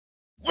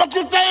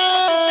Whatchu Think?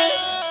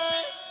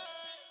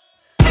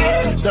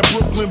 That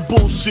Brooklyn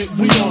bullshit,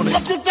 we on it.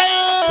 Whatchu Think?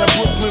 That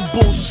Brooklyn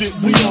bullshit,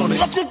 we on it.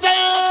 Whatchu Think?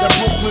 That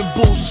Brooklyn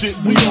bullshit,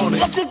 we on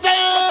it. Whatchu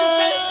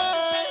Think?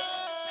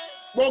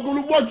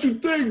 Welcome to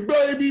Whatchu Think,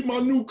 baby. My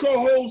new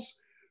co-host,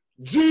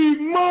 G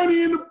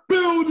Money in the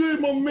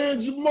building. My man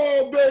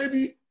Jamal,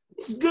 baby.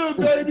 What's good,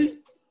 baby?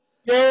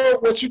 Yo,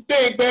 what you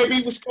think,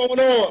 baby? What's going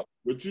on?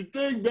 What you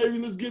think, baby?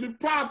 Let's get it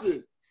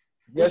popping.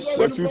 Yes,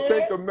 sir. What you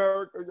think,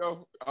 America?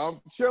 Yo,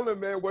 I'm chilling,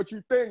 man. What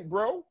you think,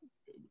 bro?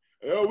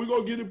 Yo, we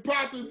gonna get it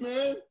popping,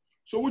 man.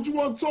 So what you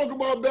want to talk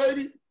about,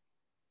 baby?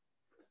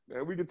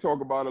 Man, we can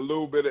talk about a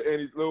little bit of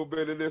this,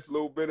 a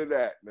little bit of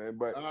that, man.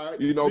 But right.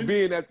 you know,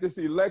 being that this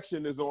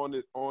election is on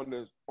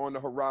the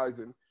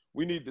horizon,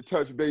 we need to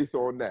touch base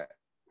on that.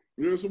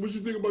 Yeah. So what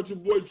you think about your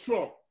boy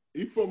Trump?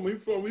 He from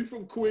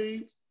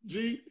Queens,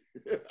 G.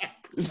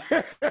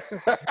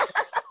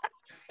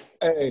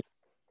 Hey,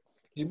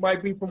 he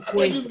might be from I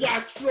Queens. just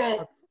got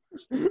Trump.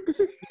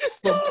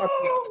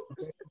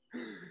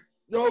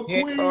 Yo,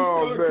 Queens,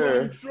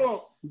 man.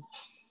 Trump.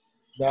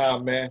 Nah,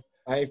 man.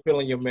 I ain't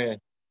feeling your man.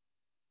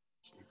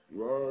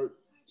 Right.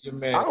 Your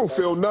man. I don't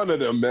feel none of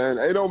them, man.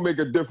 It don't make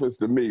a difference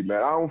to me,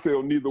 man. I don't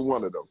feel neither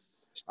one of them.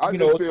 I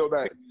just feel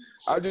like,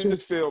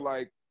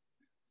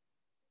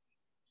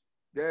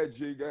 go ahead,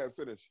 G, go ahead,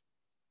 finish.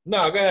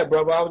 Nah, go ahead,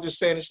 brother. I was just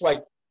saying it's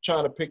like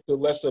trying to pick the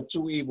lesser of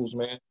two evils,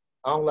 man.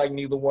 I don't like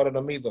neither one of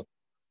them either.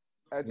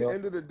 At the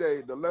end of the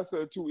day, the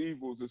lesser of two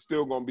evils is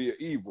still going to be an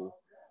evil.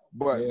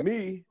 But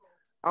me,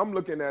 I'm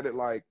looking at it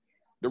like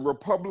the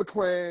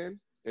Republican,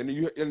 and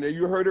you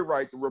heard it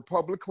right, the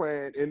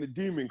Republican and the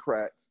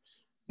Democrats,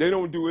 they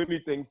don't do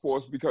anything for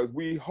us because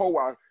we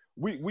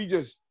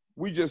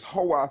just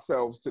hoe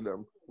ourselves to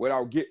them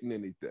without getting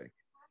anything.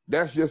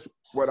 That's just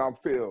what I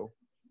feel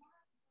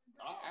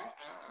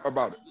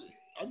about it.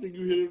 I think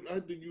you hit it. I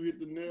think you hit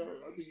the nail.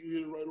 I think you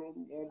hit it right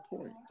on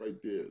point, right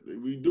there.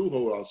 We do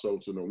hold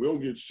ourselves to them. We don't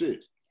get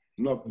shit.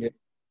 Nothing. Yeah.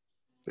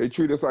 They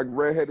treat us like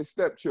redheaded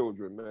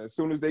stepchildren, man. As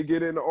soon as they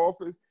get in the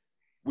office,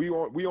 we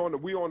on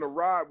the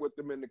ride with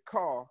them in the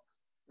car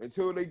as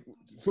soon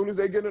as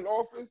they get in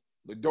office,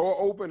 the door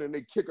open and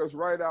they kick us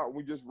right out. And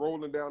we just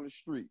rolling down the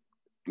street.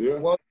 Yeah.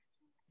 Well,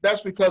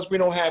 that's because we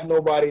don't have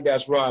nobody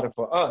that's riding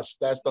for us.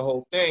 That's the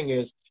whole thing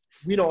is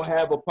we don't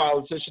have a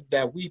politician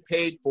that we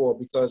paid for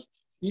because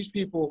these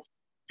people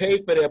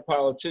pay for their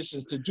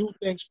politicians to do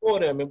things for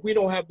them. And we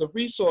don't have the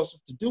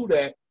resources to do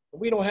that.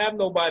 We don't have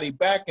nobody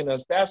backing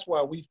us. That's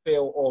why we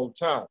fail all the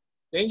time.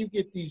 Then you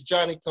get these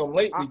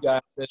Johnny-come-lately guys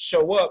that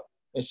show up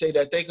and say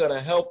that they're going to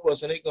help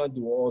us and they're going to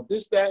do all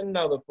this, that, and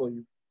another for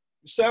you.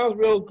 It sounds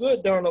real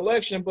good during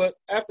election, but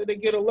after they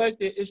get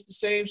elected, it's the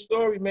same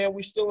story, man.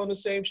 We're still in the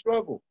same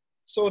struggle.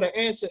 So the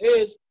answer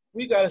is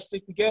we got to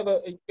stick together.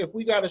 If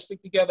we got to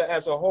stick together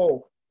as a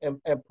whole and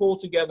pull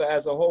together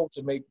as a whole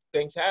to make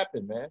things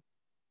happen, man.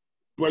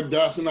 But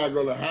that's not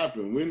going to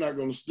happen. We're not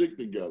going to stick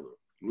together.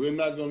 We're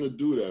not going to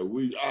do that.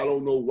 I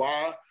don't know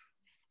why.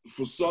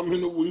 For some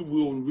reason,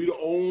 we're the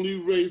only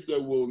race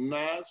that will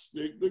not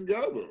stick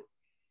together.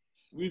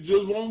 We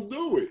just won't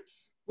do it.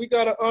 We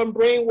got to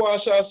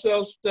unbrainwash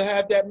ourselves to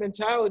have that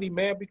mentality,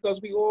 man,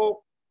 because we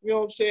all, you know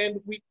what I'm saying,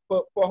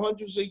 for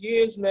hundreds of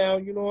years now,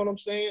 you know what I'm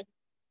saying?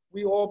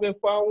 We all been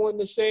following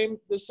the same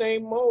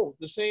mode,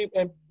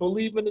 and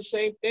believing the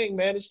same thing,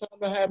 man. It's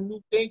time to have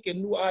new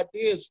thinking, new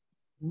ideas,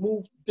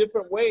 move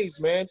different ways,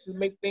 man, to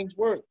make things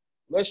work.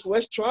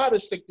 Let's try to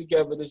stick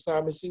together this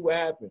time and see what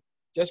happens.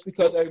 Just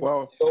because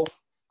everybody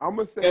I'm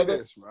gonna say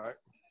this, right?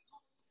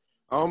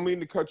 I don't mean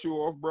to cut you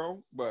off, bro,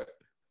 but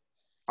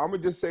I'm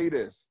gonna just say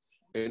this.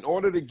 In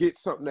order to get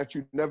something that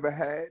you never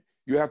had,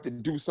 you have to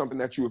do something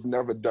that you have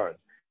never done.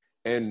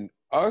 And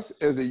us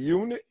as a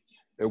unit,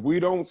 if we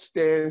don't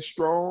stand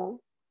strong,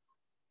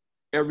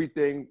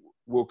 everything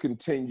will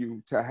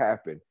continue to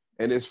happen.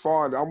 And as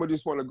far as I'm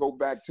just want to go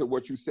back to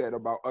what you said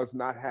about us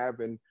not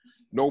having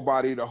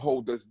nobody to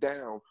hold us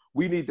down.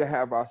 We need to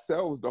have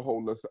ourselves to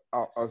hold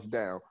us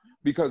down,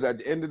 because at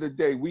the end of the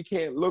day, we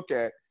can't look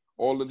at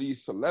all of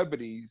these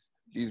celebrities,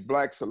 these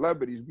black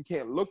celebrities. We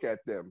can't look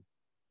at them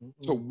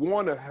to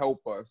want to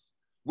help us.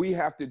 We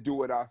have to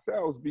do it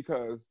ourselves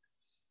because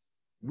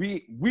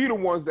we the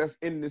ones that's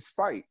in this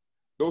fight.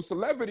 Those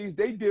celebrities,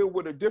 they deal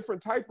with a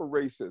different type of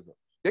racism.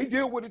 They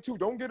deal with it too.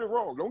 Don't get it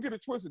wrong. Don't get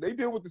it twisted. They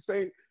deal with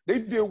they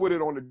deal with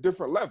it on a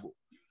different level.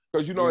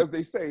 Because, you know, as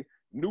they say,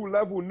 new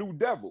level, new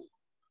devil.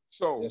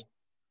 So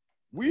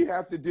we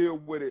have to deal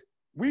with it.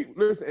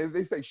 Listen, as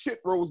they say, shit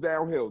rolls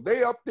downhill.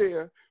 They up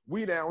there,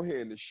 we down here,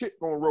 and the shit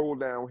gonna roll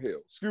downhill.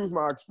 Excuse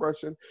my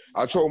expression.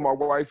 I told my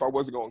wife I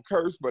wasn't gonna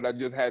curse, but I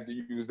just had to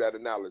use that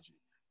analogy.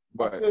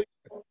 But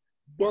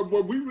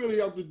we really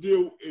have to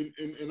deal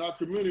in our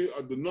community.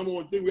 The number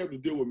one thing we have to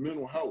deal with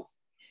mental health.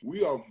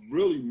 We are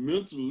really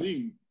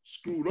mentally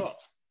screwed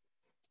up.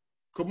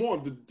 Come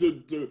on,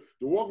 to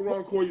walk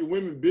around call your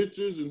women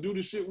bitches and do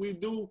the shit we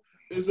do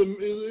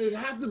it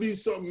has to be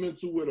something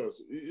mental with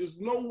us. There's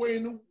no way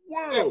in the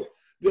world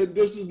that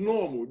this is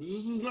normal.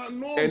 This is not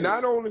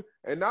normal.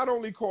 And not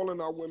only calling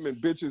our women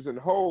bitches and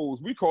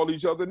hoes, we call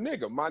each other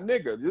nigga, my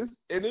nigga.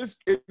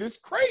 It is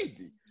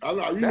crazy. I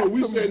know. You know,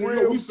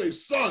 we say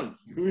son.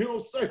 We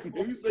don't say,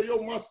 we say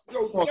yo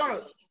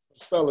son.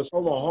 Fellas,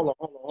 hold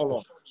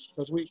on.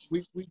 Because we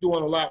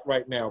doing a lot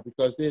right now,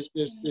 because there's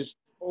this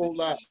whole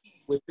lot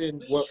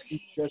within what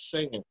we just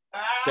saying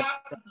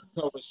that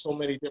covers so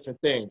many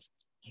different things.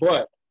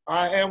 But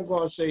I am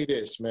gonna say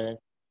this, man.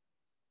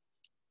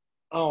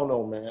 I don't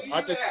know, man.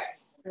 I just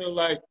feel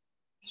like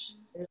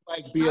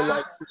being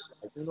like,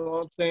 you know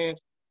what I'm saying?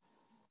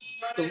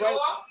 The right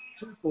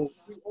people,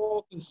 we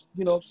all can,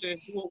 you know what I'm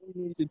saying, do what we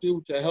need to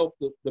do to help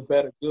the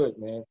better good,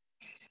 man.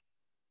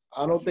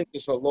 I don't think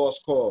it's a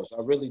lost cause.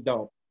 I really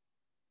don't.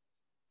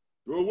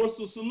 Well, what's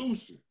the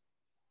solution?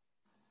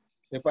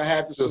 If I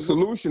had the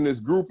solution is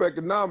group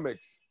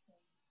economics.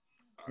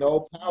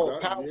 No, power.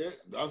 Yeah,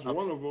 that's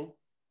one of them.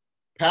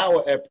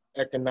 Power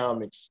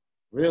economics,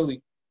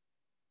 really.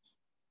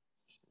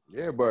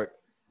 Yeah, but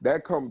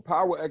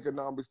power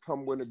economics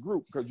come with a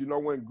group, because you know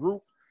when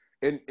group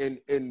in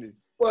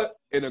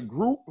a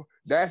group,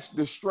 that's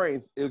the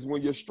strength, is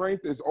when your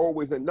strength is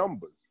always in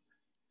numbers.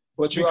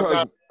 But you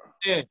got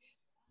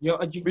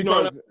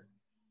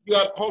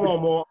hold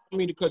on, more. I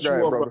mean to cut you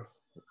off, brother.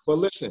 But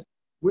listen,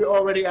 we're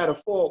already at a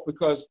fault,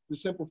 because the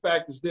simple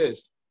fact is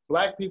this: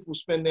 Black people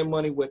spend their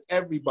money with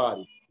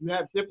everybody. You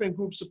have different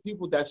groups of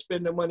people that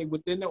spend their money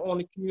within their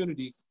own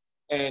community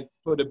and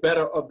for the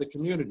better of the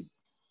community.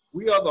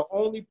 We are the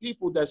only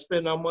people that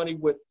spend our money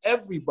with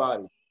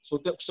everybody. So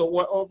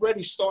we're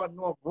already starting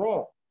off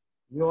wrong.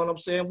 You know what I'm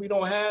saying? We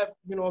don't have,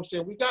 you know what I'm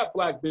saying? We got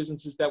Black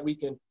businesses that we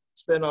can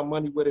spend our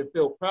money with and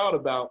feel proud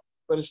about,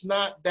 but it's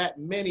not that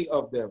many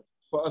of them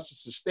for us to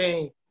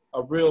sustain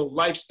a real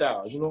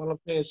lifestyle. You know what I'm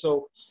saying?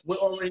 So we're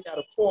already at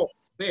a fault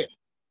there.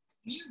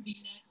 You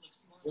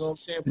know what I'm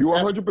saying? You're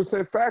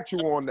 100%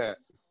 factual on that.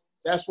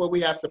 That's where we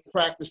have to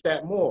practice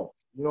that more.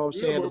 You know what I'm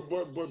saying?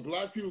 But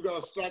Black people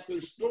got to stock their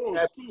stores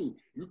too.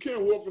 You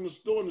can't walk in the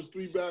store and there's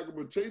 3 bags of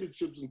potato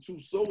chips and 2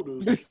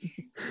 sodas.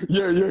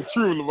 yeah,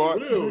 true, Lamar.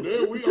 Real,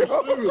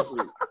 I'm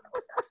seriously.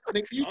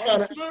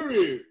 I'm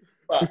serious.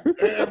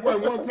 And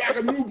 1 pack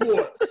of Newport. You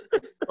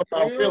know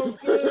what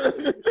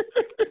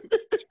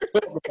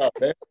I'm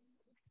saying?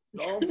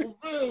 I'm for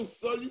real,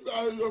 son. You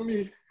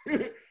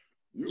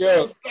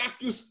gotta stock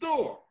your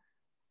store.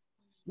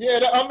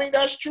 Yeah, I mean,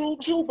 that's true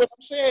too, but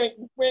I'm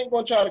saying we ain't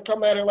gonna try to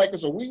come at it like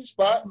it's a weed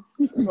spot.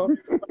 You know?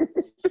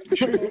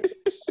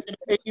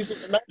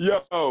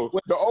 Yo,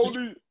 the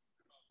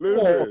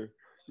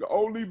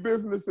only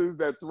businesses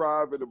that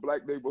thrive in the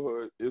Black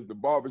neighborhood is the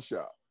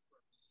barbershop.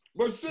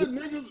 But shit,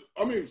 niggas,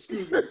 I mean,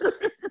 excuse me,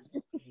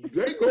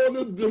 they go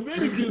to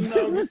Dominicans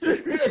now to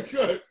get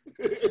haircuts.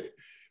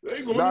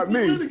 They go to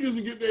Dominicans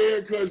to get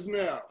their haircuts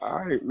now. All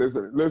right,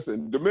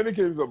 listen.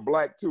 Dominicans are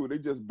Black too. They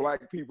just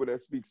Black people that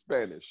speak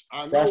Spanish.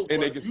 I know,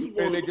 and they can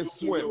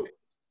swim.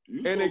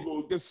 And they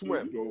can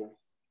swim.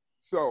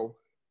 So,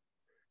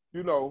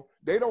 you know,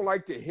 they don't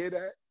like to hear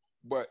that,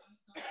 but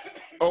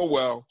oh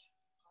well.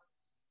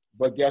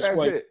 But guess that's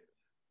what? It.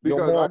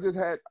 Because I just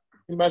had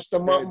you messed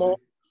them up more.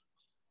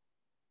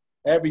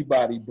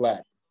 Everybody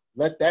Black.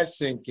 Let that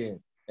sink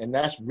in. And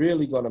that's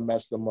really gonna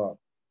mess them up.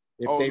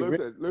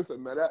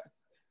 Listen, man.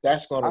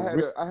 That's gonna.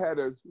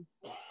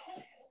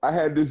 I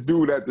had this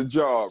dude at the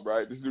job,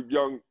 right? This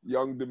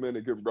young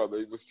Dominican brother.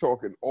 He was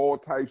talking all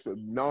types of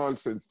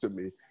nonsense to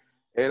me,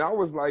 and I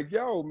was like,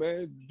 "Yo,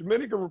 man,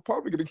 Dominican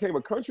Republic became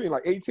a country in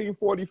like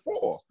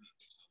 1844.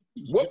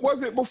 What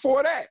was it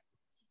before that?"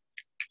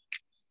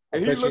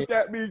 And he looked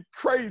at me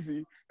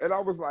crazy, and I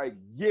was like,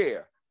 "Yeah,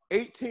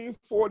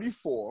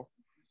 1844."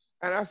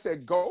 And I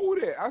said, "Go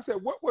there." I said,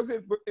 "What was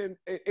it in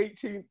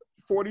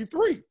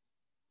 1843?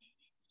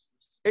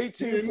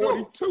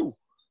 1842.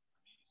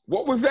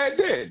 What was that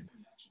then?"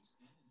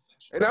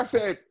 And I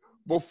said,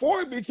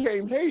 before it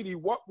became Haiti,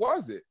 what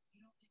was it?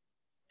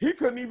 He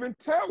couldn't even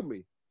tell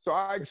me. So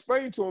I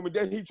explained to him, and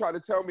then he tried to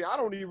tell me, I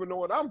don't even know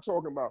what I'm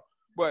talking about.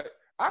 But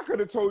I could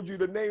have told you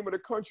the name of the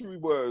country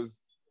was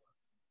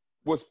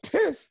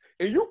Piss,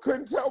 and you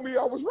couldn't tell me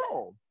I was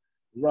wrong.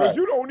 Because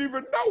you don't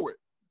even know it.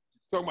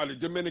 Talking about the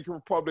Dominican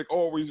Republic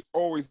always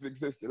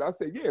existed. I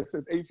said, yeah,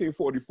 since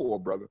 1844,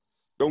 brother.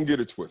 Don't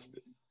get it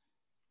twisted.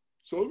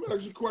 So let me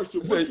ask you a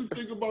question. What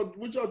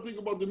y'all think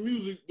about the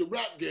music, the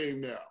rap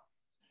game now?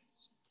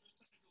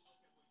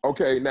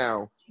 Okay,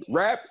 now,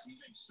 rap,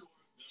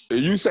 are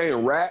you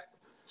saying rap?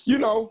 You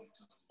know.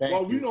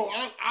 Well, you know,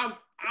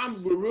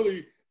 I'm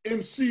really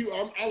MC.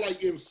 I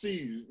like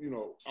MC, you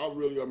know.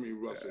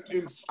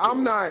 MC.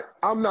 I'm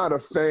not a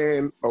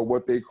fan of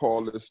what they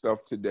call this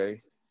stuff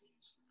today.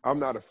 I'm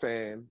not a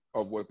fan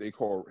of what they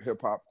call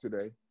hip hop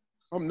today.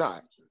 I'm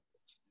not.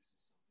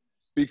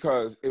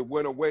 Because it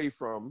went away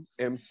from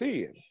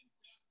MCing.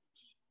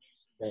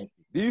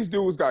 These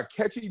dudes got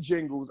catchy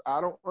jingles.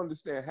 I don't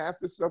understand half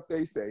the stuff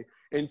they say.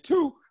 And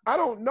 2, I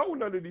don't know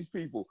none of these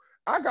people.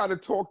 I got to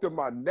talk to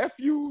my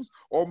nephews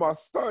or my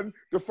son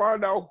to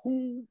find out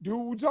who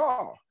dudes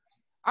are.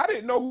 I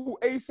didn't know who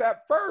ASAP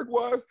Ferg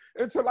was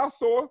until I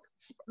saw,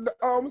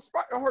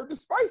 I heard the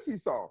Spicy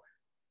song.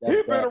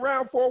 He'd been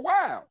around for a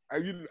while.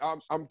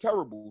 I'm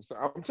terrible. So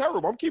I'm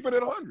terrible. I'm keeping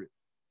it 100.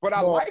 But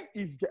I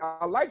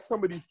like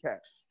some of these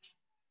cats.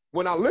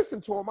 When I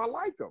listen to them, I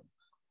like them.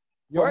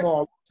 Yo,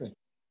 Mom,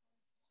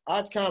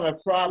 I kind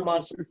of pride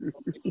myself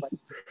like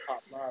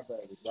top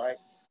linebackers, right?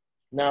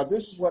 Now,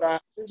 this is what I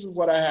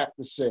have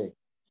to say.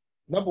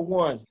 Number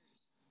one,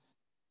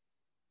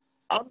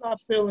 I'm not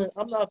feeling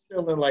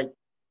like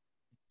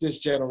this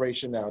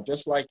generation now,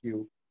 just like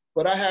you,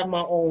 but I have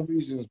my own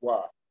reasons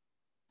why.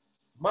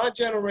 My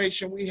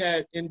generation, we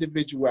had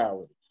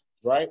individuality,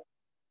 right?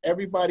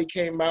 Everybody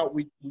came out,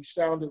 we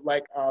sounded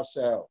like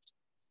ourselves.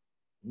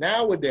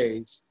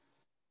 Nowadays,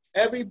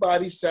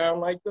 everybody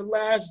sound like the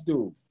last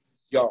dude.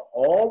 Y'all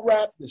all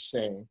rap the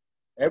same.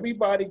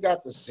 Everybody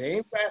got the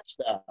same rap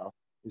style.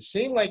 It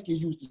seemed like you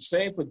used the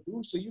same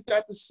producer. It's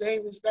got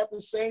the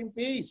same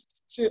beats.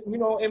 Shit, you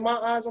know, in my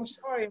eyes, I'm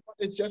sorry.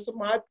 It's just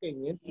my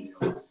opinion.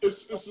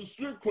 It's a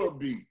strip club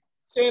beat.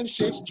 Saying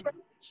shit's trash.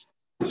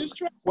 Just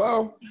trash.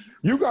 Well,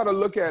 you got to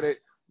look at it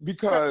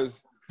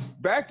because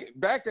back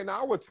in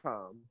our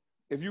time,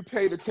 if you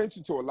paid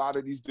attention to a lot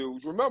of these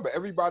dudes, remember,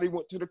 everybody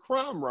went to the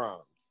crime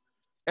rhymes.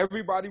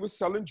 Everybody was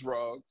selling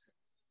drugs.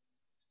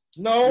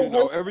 No, you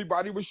know,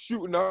 everybody was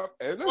shooting up.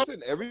 And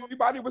listen,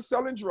 everybody was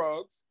selling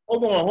drugs.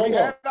 Hold on. We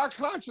had our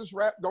conscious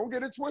rap. Don't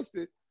get it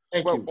twisted.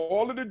 Thank but you.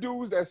 All of the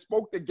dudes that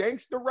spoke the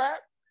gangster rap,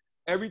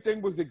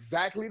 everything was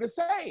exactly the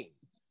same.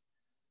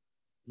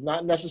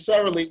 Not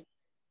necessarily.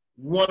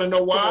 You want to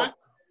know why?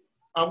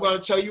 I'm going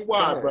to tell you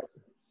why, bro.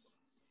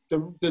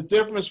 The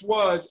difference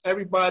was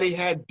everybody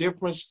had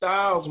different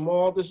styles,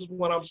 Maul. This is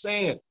what I'm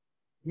saying.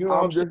 You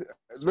know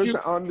listen,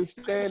 I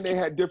understand they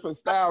had different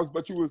styles,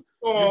 but you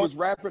was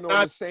rapping on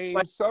the same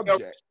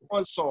subject.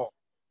 One song.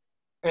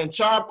 And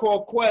Tribe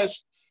Called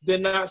Quest did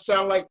not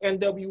sound like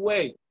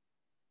NWA.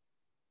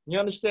 You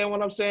understand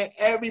what I'm saying?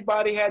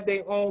 Everybody had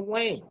their own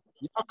lane.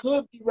 I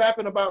could be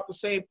rapping about the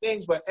same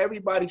things, but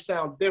everybody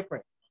sound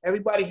different.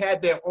 Everybody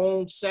had their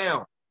own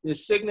sound, their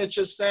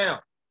signature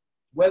sound.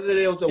 Whether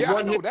there was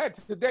I know that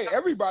today.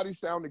 Everybody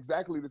sound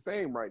exactly the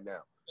same right now.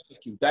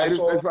 Thank you.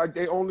 It's like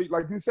they only,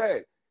 like you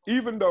said,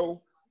 even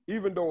though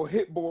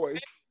Hit Boy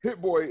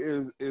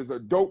is a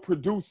dope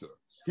producer.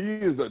 He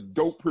is a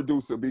dope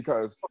producer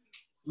because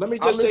let me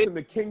just listen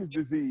to King's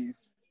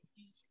Disease.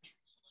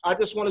 I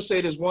just want to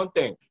say this one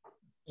thing,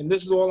 and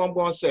this is all I'm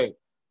going to say.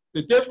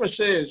 The difference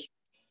is,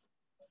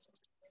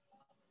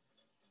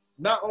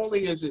 not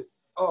only is it,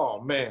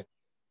 oh man,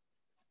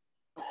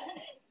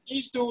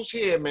 these dudes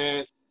here,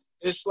 man,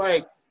 it's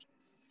kind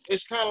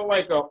of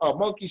like a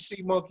monkey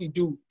see, monkey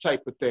do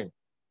type of thing.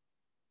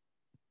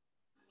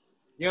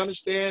 You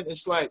understand?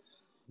 It's like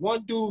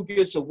one dude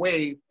gets a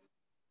wave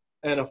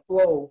and a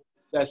flow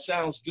that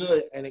sounds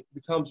good and it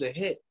becomes a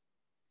hit.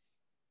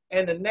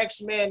 And the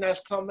next man that's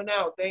coming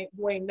out,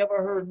 you ain't never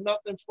heard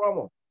nothing from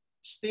him,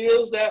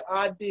 steals that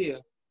idea,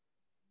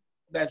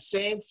 that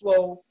same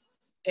flow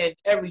and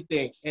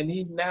everything. And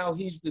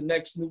he's the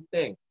next new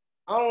thing.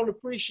 I don't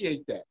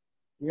appreciate that.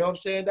 You know what I'm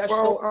saying?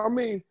 I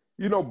mean,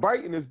 you know,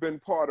 biting has been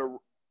part of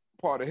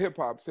hip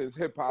hop since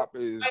hip hop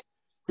has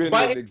been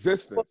in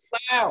existence.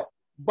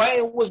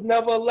 Biting was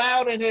never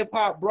allowed in hip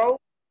hop, bro.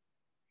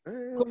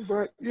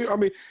 But I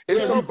mean,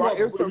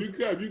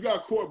 if you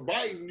got caught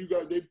biting, you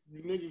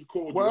niggas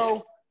called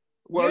you.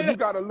 Well, you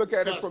got to look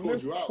at it from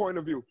this point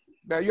of view.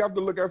 Now you have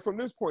to look at it from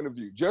this point of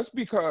view. Just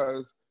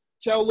because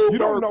you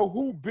don't know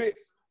who bit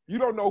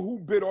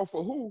off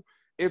of who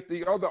if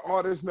the other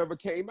artists never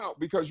came out,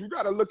 because you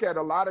got to look at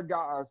a lot of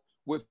guys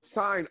with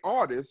signed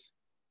artists.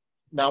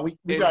 Now we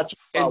got to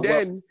and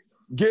then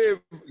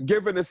give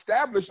an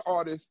established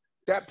artist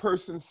that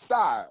person's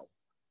style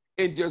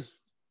and just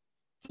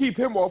keep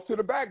him off to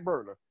the back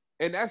burner.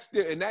 And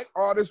that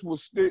artist will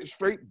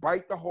straight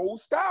bite the whole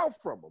style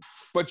from him.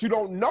 But you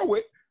don't know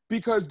it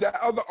because that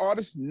other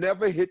artist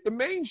never hit the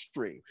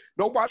mainstream.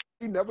 Nobody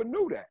never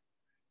knew that.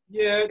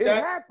 Yeah, it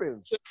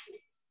happens.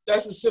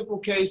 That's a simple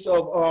case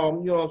of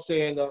you know what I'm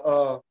saying,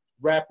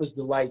 Rapper's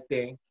Delight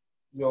thing.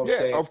 You know what I'm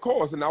saying? Yeah, of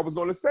course. And I was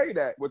gonna say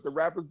that with the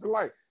Rapper's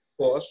Delight. Of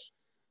course.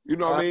 You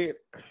know what I mean?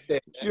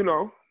 You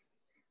know.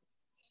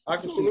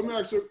 Let me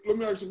ask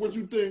you what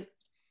you think.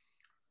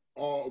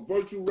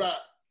 Virtual rap,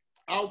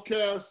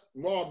 Outkast,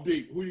 Mobb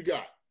Deep. Who you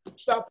got?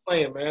 Stop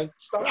playing, man.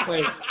 Stop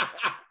playing.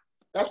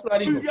 That's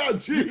not even. Who you got,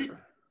 G?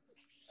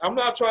 I'm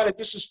not trying to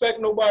disrespect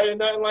nobody or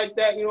nothing like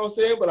that. You know what I'm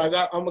saying? But I'm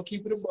gonna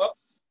keep it above.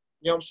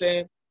 You know what I'm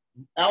saying?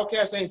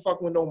 Outkast ain't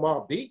fucking with no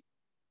Mobb Deep.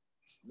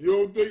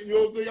 You don't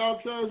think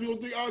Outkast? You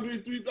don't think Andre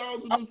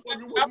 3000 is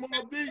fucking with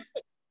Mobb Deep?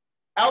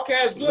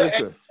 Outkast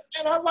good,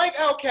 and I like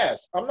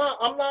Outkast. I'm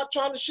not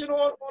trying to shit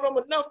on him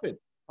or nothing.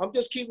 I'm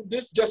just keeping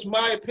this just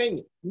my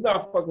opinion. You're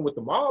not fucking with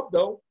the mob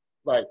though.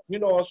 Like, you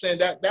know what I'm saying?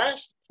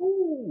 That's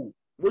cool.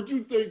 What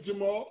you think,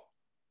 Jamal?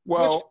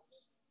 Well,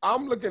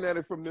 I'm looking at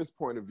it from this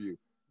point of view.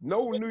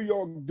 No New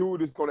York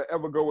dude is gonna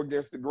ever go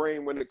against the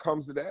grain when it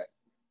comes to that,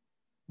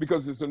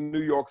 because it's a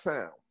New York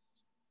sound.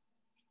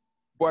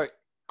 But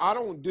I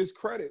don't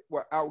discredit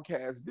what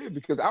Outkast did,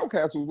 because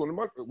Outkast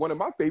was one of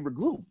my favorite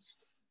groups.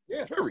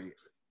 Yeah.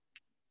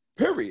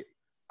 Period.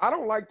 I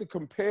don't like to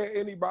compare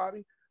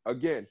anybody.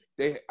 Again,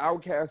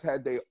 Outkast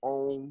had their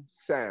own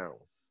sound.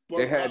 But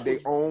they had their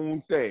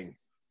own thing.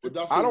 But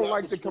that's I don't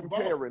like to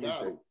compare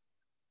anything.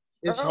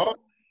 It's hard.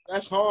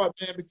 That's hard,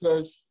 man,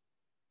 because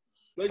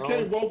they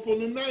came both from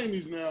the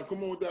 90s now.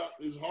 Come on, that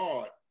is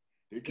hard.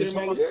 It came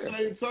out at the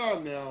same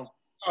time now.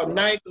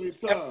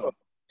 90s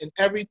and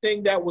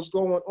everything that was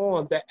going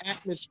on, the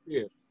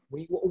atmosphere.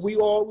 We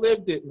all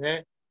lived it,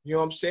 man. You know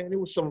what I'm saying? It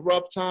was some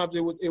rough times.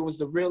 It was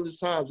the realest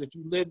times. If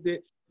you lived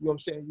it, you know what I'm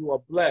saying, you are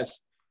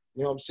blessed.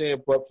 You know what I'm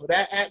saying? But for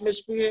that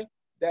atmosphere,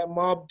 that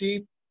Mobb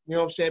Deep, you know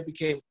what I'm saying,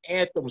 became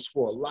anthems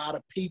for a lot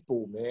of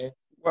people, man.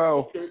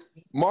 Well,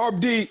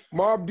 Mobb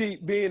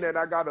Deep being that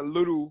I got a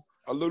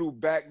little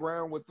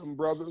background with them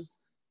brothers,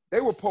 they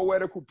were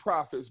poetical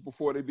prophets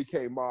before they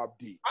became Mobb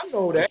Deep. I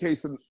know that. In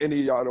case any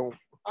of y'all don't.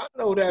 I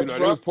know that, they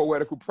was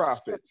poetical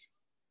prophets.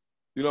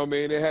 You know what I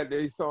mean? They had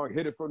their song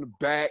Hit It From the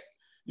Back.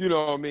 You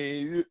know what I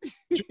mean?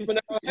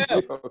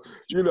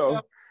 you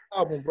know.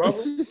 Album,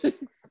 brother.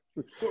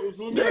 So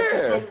let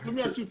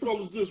me ask you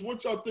fellas this.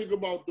 What y'all think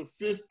about the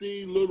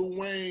 50, Lil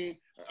Wayne,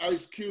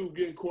 Ice Cube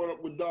getting caught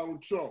up with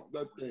Donald Trump,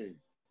 that thing?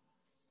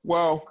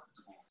 Well,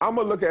 I'm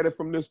going to look at it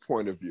from this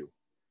point of view.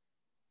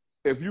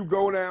 If you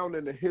go down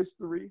in the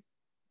history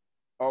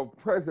of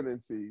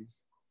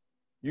presidencies,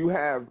 you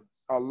have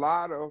a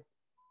lot of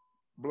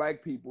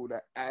Black people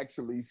that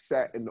actually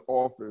sat in the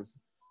office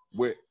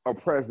with a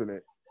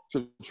president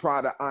to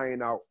try to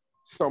iron out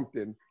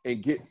something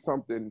and get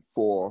something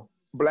for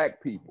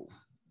Black people.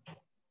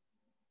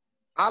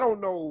 I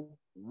don't know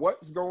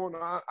what's going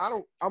on.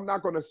 I'm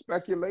not going to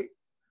speculate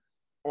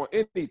on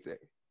anything.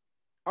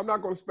 I'm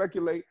not going to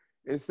speculate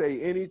and say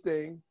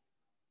anything,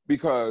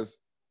 because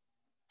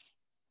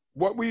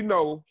what we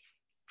know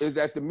is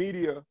that the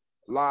media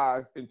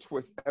lies and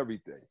twists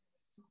everything.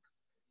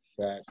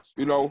 Facts.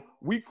 You know,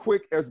 we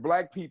quick as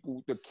Black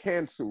people to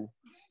cancel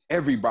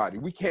everybody.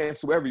 We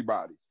cancel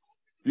everybody.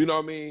 You know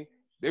what I mean?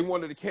 They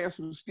wanted to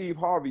cancel Steve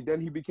Harvey, then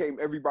he became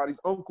everybody's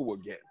uncle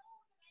again.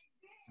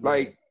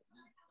 Like,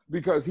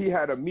 because he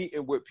had a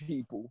meeting with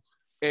people.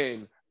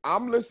 And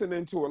I'm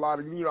listening to a lot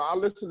of, I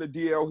listen to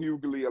D.L.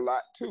 Hughley a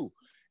lot too.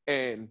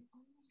 And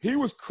he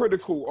was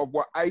critical of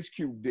what Ice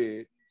Cube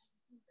did,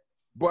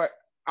 but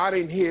I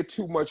didn't hear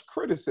too much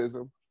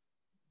criticism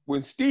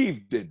when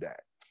Steve did that.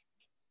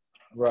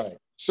 Right.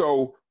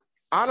 So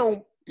I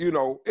don't,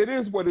 it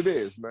is what it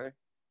is, man.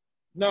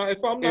 Now, if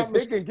I'm not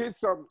mistaken, they can get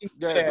something,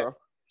 bro.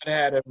 I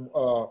had him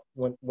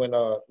when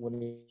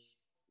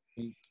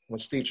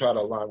Steve tried to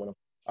align with him.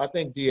 I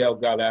think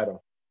DL got at him.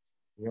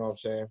 You know what I'm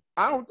saying?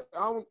 I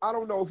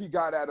don't know if he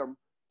got at him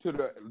to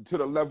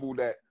the level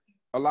that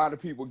a lot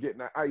of people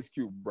getting at Ice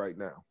Cube right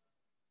now.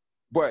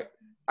 But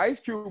Ice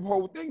Cube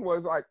whole thing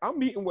was like, I'm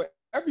meeting with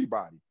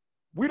everybody.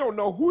 We don't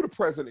know who the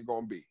president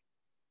gonna be.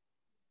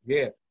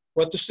 Yeah,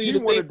 but he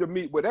wanted to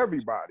meet with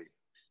everybody.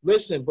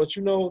 Listen, but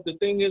the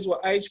thing is with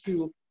Ice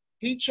Cube,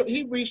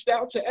 he reached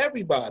out to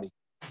everybody.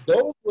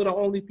 Those were the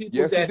only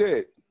people he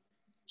did.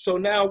 So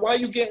now, why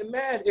you getting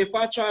mad if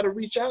I try to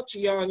reach out to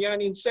y'all and y'all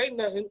didn't say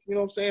nothing, you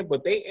know what I'm saying?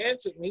 But they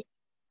answered me.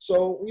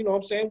 So, you know what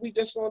I'm saying? We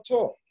just gonna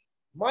talk.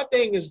 My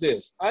thing is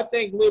this. I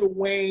think Lil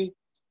Wayne,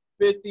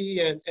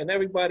 50, and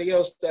everybody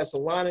else that's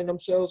aligning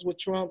themselves with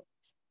Trump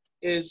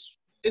it's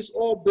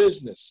all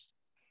business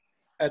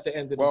at the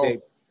end of the day.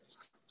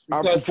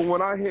 From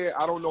what I hear,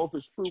 I don't know if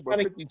it's true, but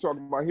 50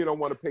 talking about he don't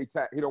want to pay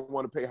he don't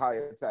want to pay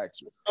higher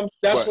taxes.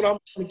 That's what I'm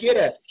trying to get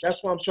at.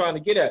 That's what I'm trying to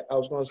get at. I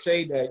was going to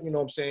say that, you know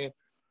what I'm saying,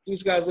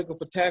 these guys looking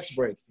for tax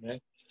breaks, man,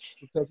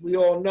 because we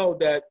all know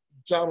that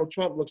Donald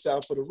Trump looks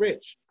out for the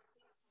rich.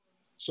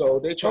 So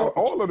they try.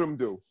 All of them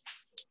do.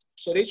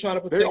 So they trying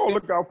to protect. They all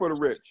look out for the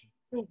rich,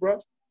 bro.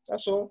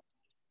 That's all.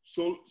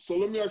 So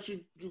let me ask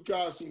you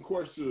guys some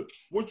questions.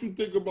 What you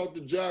think about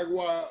the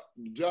Jaguar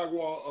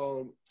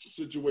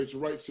situation,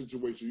 right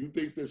situation? You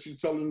think that she's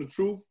telling the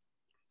truth,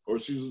 or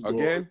she's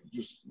again?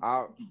 You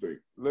think?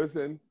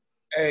 Listen,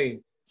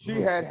 hey,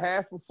 she had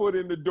half a foot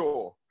in the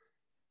door.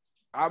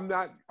 I'm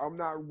not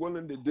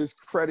willing to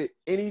discredit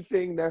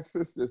anything that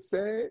sister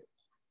said,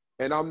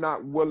 and I'm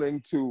not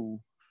willing to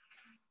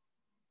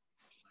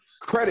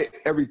credit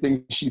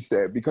everything she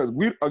said, because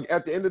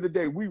at the end of the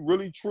day, we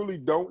really truly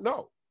don't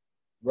know.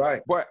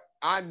 Right. But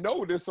I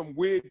know there's some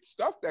weird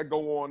stuff that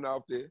go on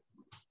out there.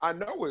 I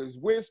know there's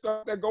weird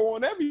stuff that go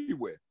on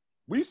everywhere.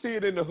 We see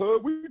it in the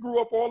hood. We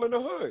grew up all in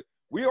the hood.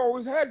 We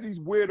always had these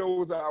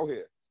weirdos out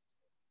here.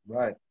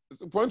 Right.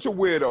 It's a bunch of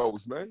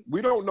weirdos, man.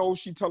 We don't know if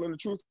she's telling the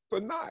truth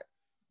or not.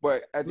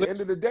 But at the end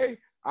of the day,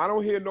 I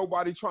don't hear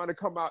nobody trying to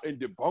come out and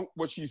debunk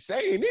what she's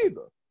saying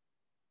either.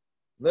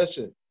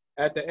 Listen,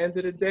 at the end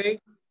of the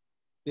day,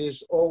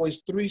 there's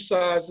always three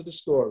sides of the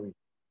story.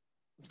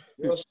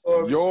 Your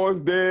story,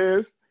 yours,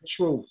 theirs,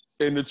 truth,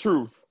 and the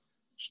truth.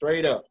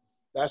 Straight up.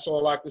 That's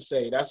all I can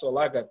say. That's all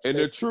I got to say.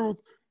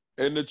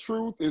 And the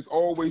truth is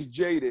always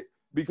jaded,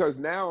 because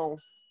now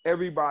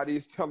everybody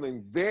is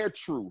telling their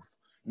truth,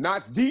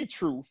 not the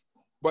truth,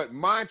 but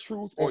my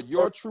truth or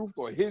your truth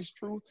or his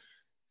truth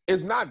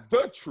is not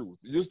the truth.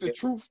 It's the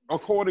truth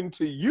according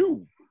to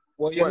you.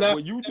 Well, you're but not,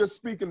 when you just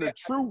speaking the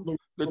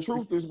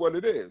truth is what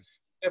it is.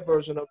 Their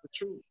version of the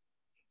truth.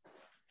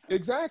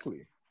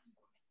 Exactly.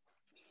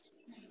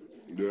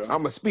 Yeah.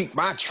 I'm gonna speak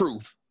my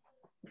truth.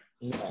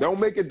 Yeah. Don't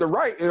make it the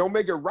right. It don't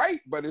make it right,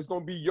 but it's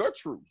gonna be your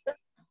truth.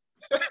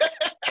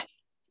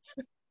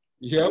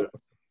 Yep.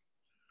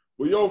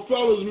 Well, yo,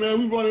 fellas, man,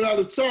 we running out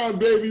of time,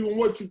 baby, on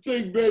What You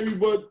Think, baby.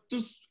 But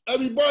just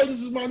everybody,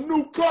 this is my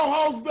new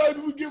co-host, baby.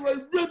 We get ready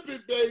to rip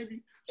it,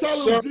 baby.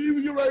 Tell them, G,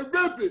 we get ready to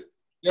rip it.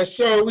 Yes,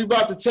 sir. We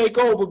about to take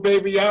over,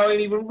 baby. Y'all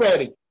ain't even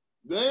ready.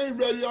 They ain't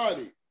ready, are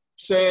they?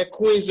 Saying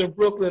Queens and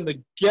Brooklyn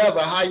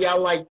together. How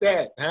y'all like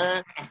that,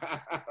 huh?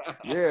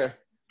 Yeah.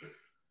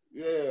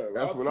 Yeah.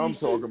 That's what I'm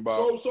talking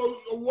about.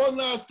 So one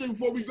last thing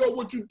before we go,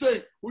 what you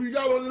think? Who you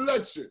got on the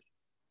election?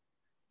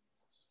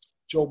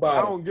 Joe Biden.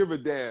 I don't give a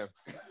damn.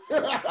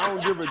 I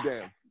don't give a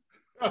damn.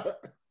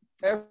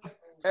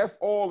 F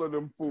all of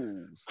them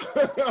fools.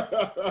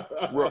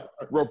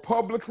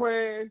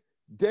 Republican,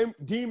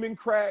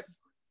 Democrats,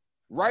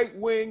 right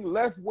wing,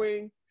 left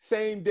wing,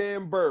 same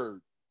damn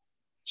bird.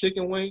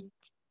 Chicken wing.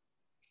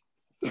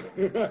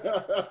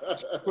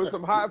 Put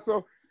some hot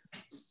sauce.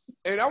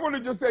 And I want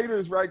to just say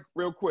this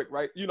real quick,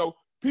 right? You know,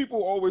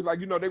 people always like,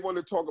 they want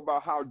to talk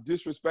about how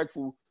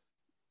disrespectful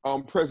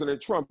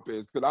President Trump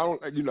is, because I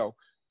don't,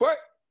 but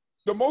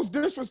the most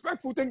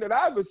disrespectful thing that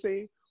I ever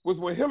seen was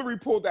when Hillary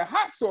pulled that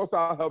hot sauce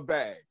out of her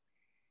bag.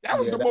 That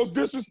was the most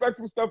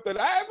disrespectful stuff that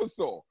I ever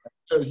saw.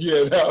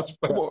 Yeah, that was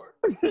Come on.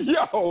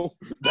 Yo,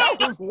 that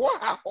was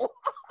wow.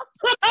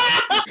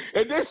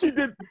 And then she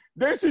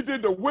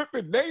did the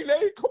whipping nay.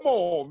 Come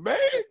on, man.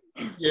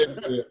 Yeah.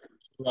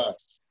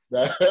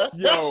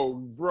 Yo,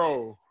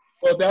 bro.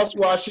 Well, that's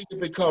why she can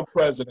become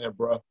president,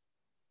 bro.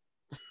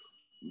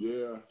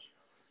 Yeah.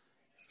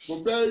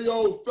 Well, baby,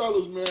 old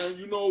fellas, man,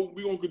 we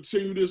gonna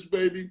continue this,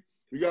 baby.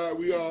 We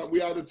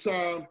out of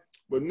time.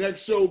 But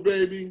next show,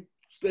 baby,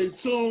 stay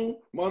tuned.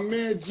 My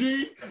man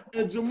G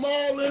and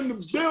Jamal in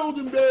the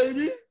building,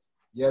 baby.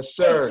 Yes,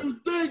 sir. What you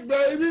think,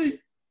 baby?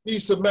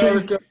 Peace,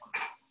 America.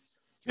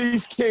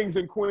 Peace, kings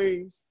and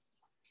queens.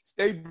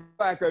 Stay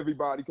black,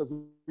 everybody, because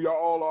we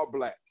all are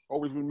black.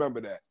 Always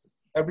remember that.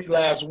 Every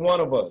last one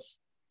of us.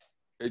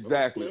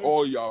 Exactly. Okay.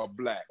 All y'all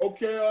black.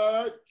 Okay,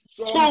 all right.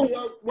 So I'm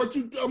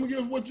gonna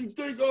give what you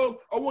think of.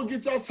 I want to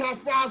get y'all top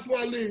fives before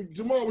I leave.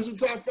 Jamal, what's your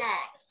top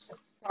five?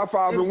 Top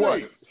five and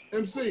what?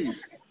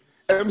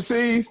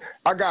 MCs.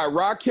 I got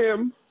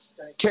Rakim,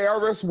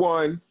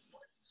 KRS-One.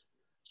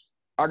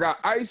 I got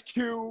Ice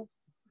Cube.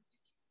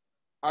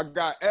 I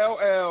got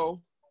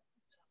LL.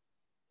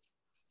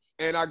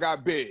 And I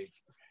got Big.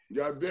 You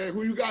got Big.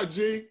 Who you got,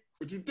 G?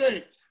 What you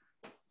think?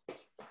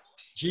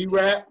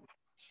 G-Rap.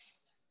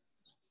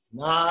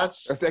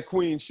 Nas. That's that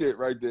Queen shit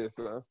right there,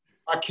 son.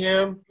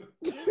 Rakim.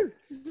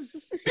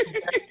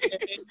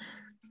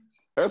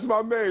 That's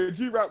my man.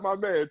 G-Rap my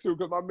man, too,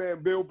 because my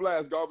man Bill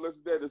Blast, God bless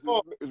his dead, is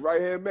his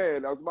right-hand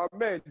man. That was my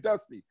man,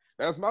 Dusty.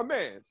 That's my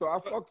man. So I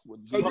fucks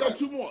with you. You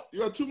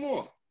got two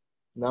more.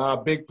 Nah,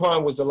 Big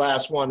Pun was the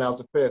last one. That was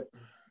the fifth.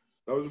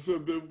 That was the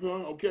fifth, Big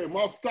Pun? Okay,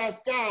 my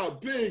top five,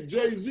 Big,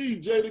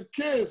 Jay-Z,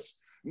 Jadakiss,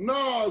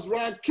 Nas,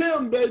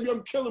 Rakim, baby.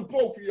 I'm killing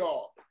both of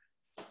y'all.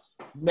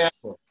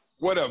 Never.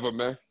 Whatever,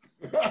 man.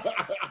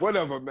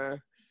 Whatever,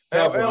 man.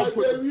 Never. LL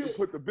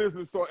put the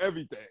business on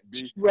everything,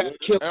 B.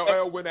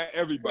 LL went at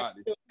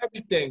everybody.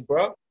 Everything,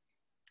 bro.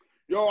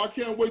 Yo, I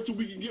can't wait till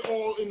we can get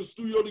all in the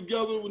studio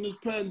together when this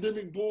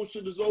pandemic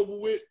bullshit is over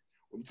with.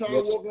 I'm tired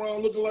of walking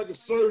around looking like a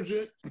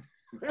surgeon.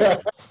 My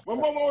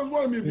mom always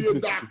wanted me to be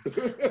a doctor.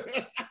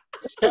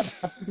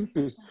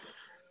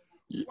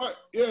 Right,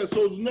 yeah,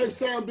 so next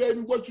time,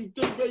 baby, what you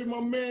think, baby, my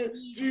man,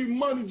 G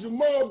Money,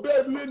 Jamal,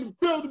 baby, in the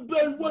building,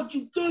 baby, what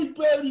you think,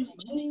 baby?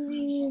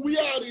 Ooh, we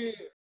out of here.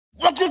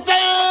 What you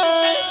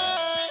think?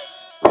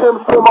 Tim,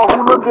 my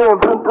hooligan,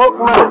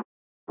 Brooklyn.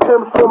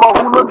 Tim, my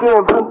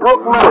hooligan,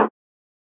 Brooklyn.